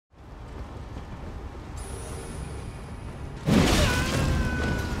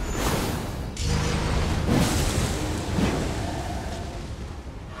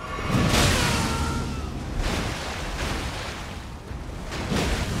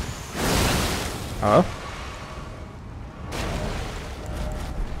Oh.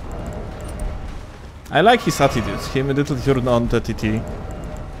 I like his attitude. He immediately turned on the TT.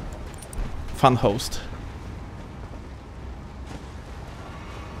 Fun host.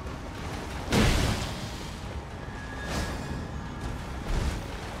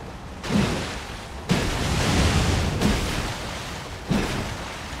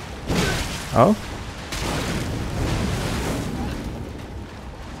 Oh.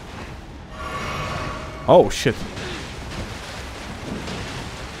 Oh shit.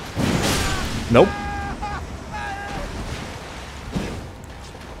 Nope.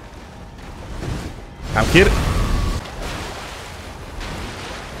 I'm here.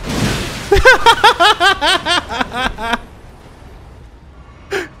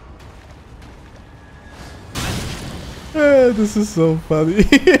 This is so funny.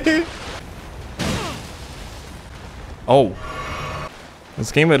 Oh.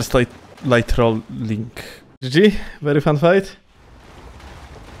 This gamer is light trolling. GG, very fun fight.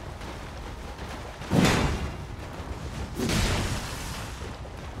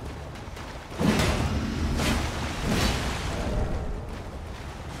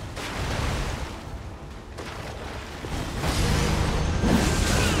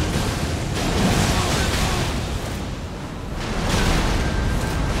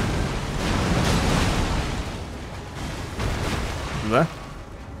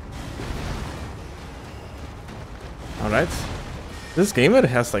 Alright. This gamer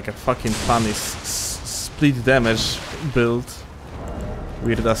has like a fucking funny split damage build.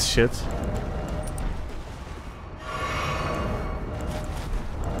 Weird as shit.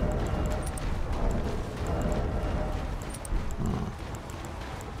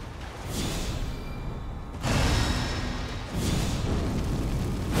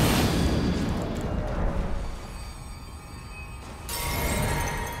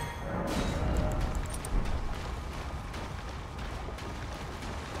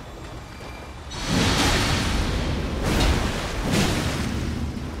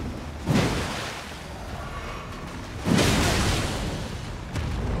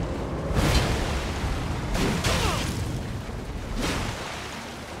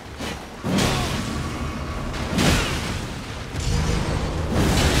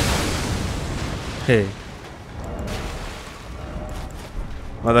 Hey.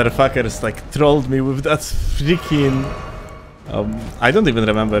 Motherfuckers like trolled me with that freaking... I don't even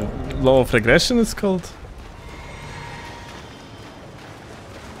remember. Law of regression it's called?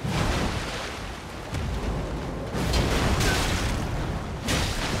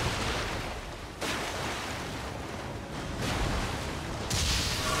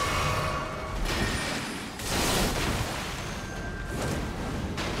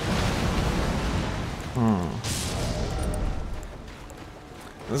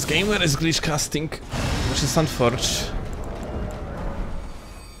 This gamer is glitch casting, which is unfortunate.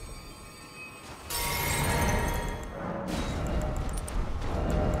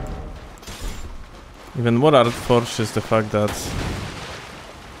 Even more unfortunate is the fact that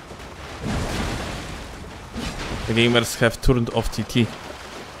the gamers have turned off TT.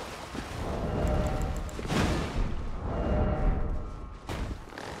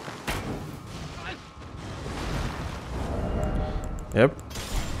 Yep.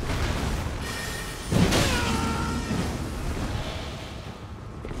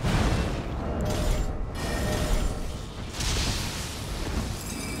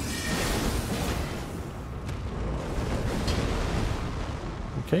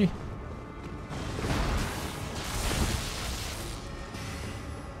 Okay.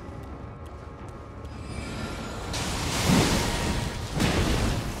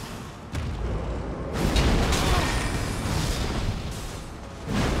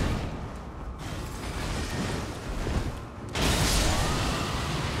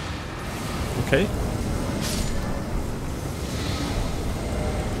 Okay.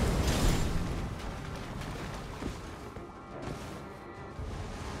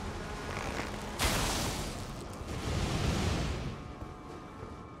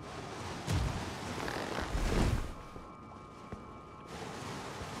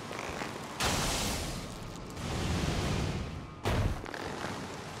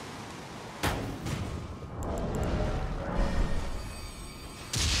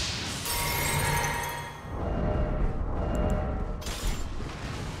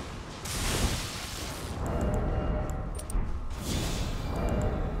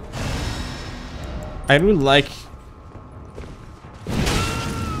 I really like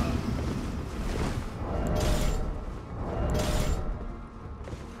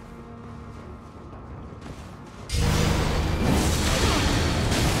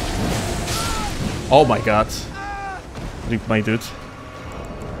Oh my god. Rip my dude.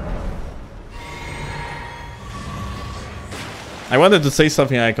 I wanted to say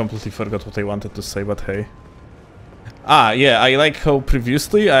something, I completely forgot what I wanted to say, but hey. Ah, yeah, I like how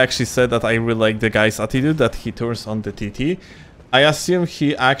previously I actually said that I really like the guy's attitude that he turns on the TT. I assume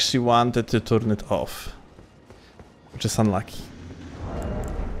he actually wanted to turn it off. Which is unlucky.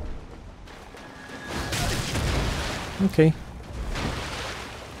 Okay.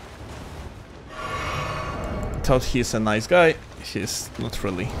 Thought he's a nice guy. He's not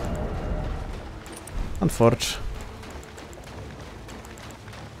really. Unfortunate.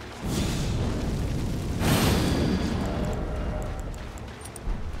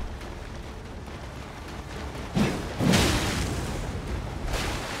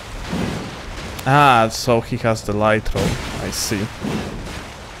 Ah, so he has the light roll. I see.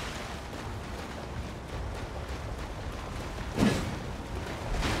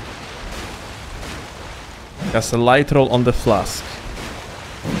 He has a light roll on the flask.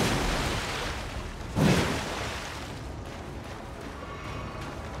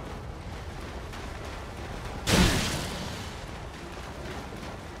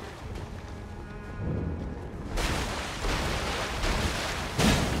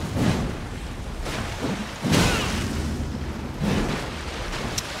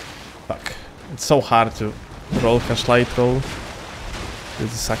 It's so hard to roll cash light roll.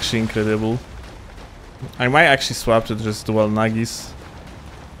 This is actually incredible. I might actually swap to just dual Nagis.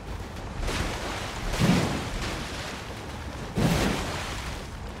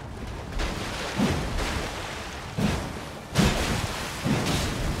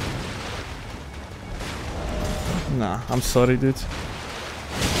 Nah, I'm sorry, dude.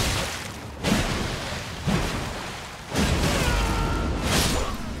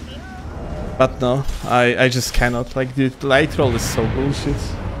 But no, I just cannot. Like, the light roll is so bullshit.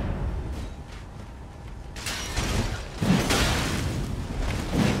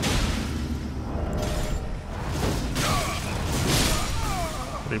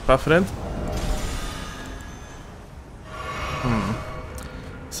 Ripa, friend.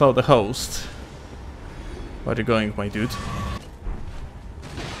 So, the host. Where are you going, my dude?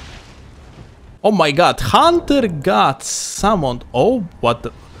 Oh my god, Hunter got summoned. Oh, what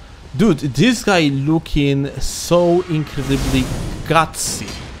the... Dude, this guy looking so incredibly gutsy.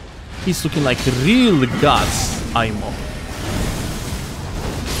 He's looking like real guts, Aimo.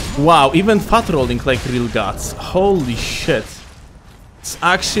 Wow, even fat rolling like real guts. Holy shit. It's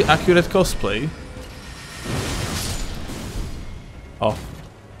actually accurate cosplay. Oh.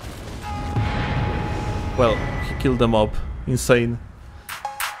 Well, he killed the mob. Insane.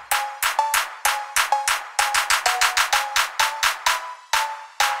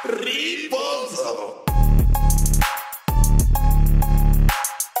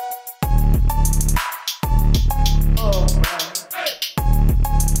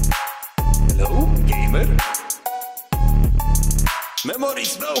 Hello, gamer.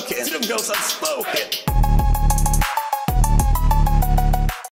 Memories broken, dream goes unspoken.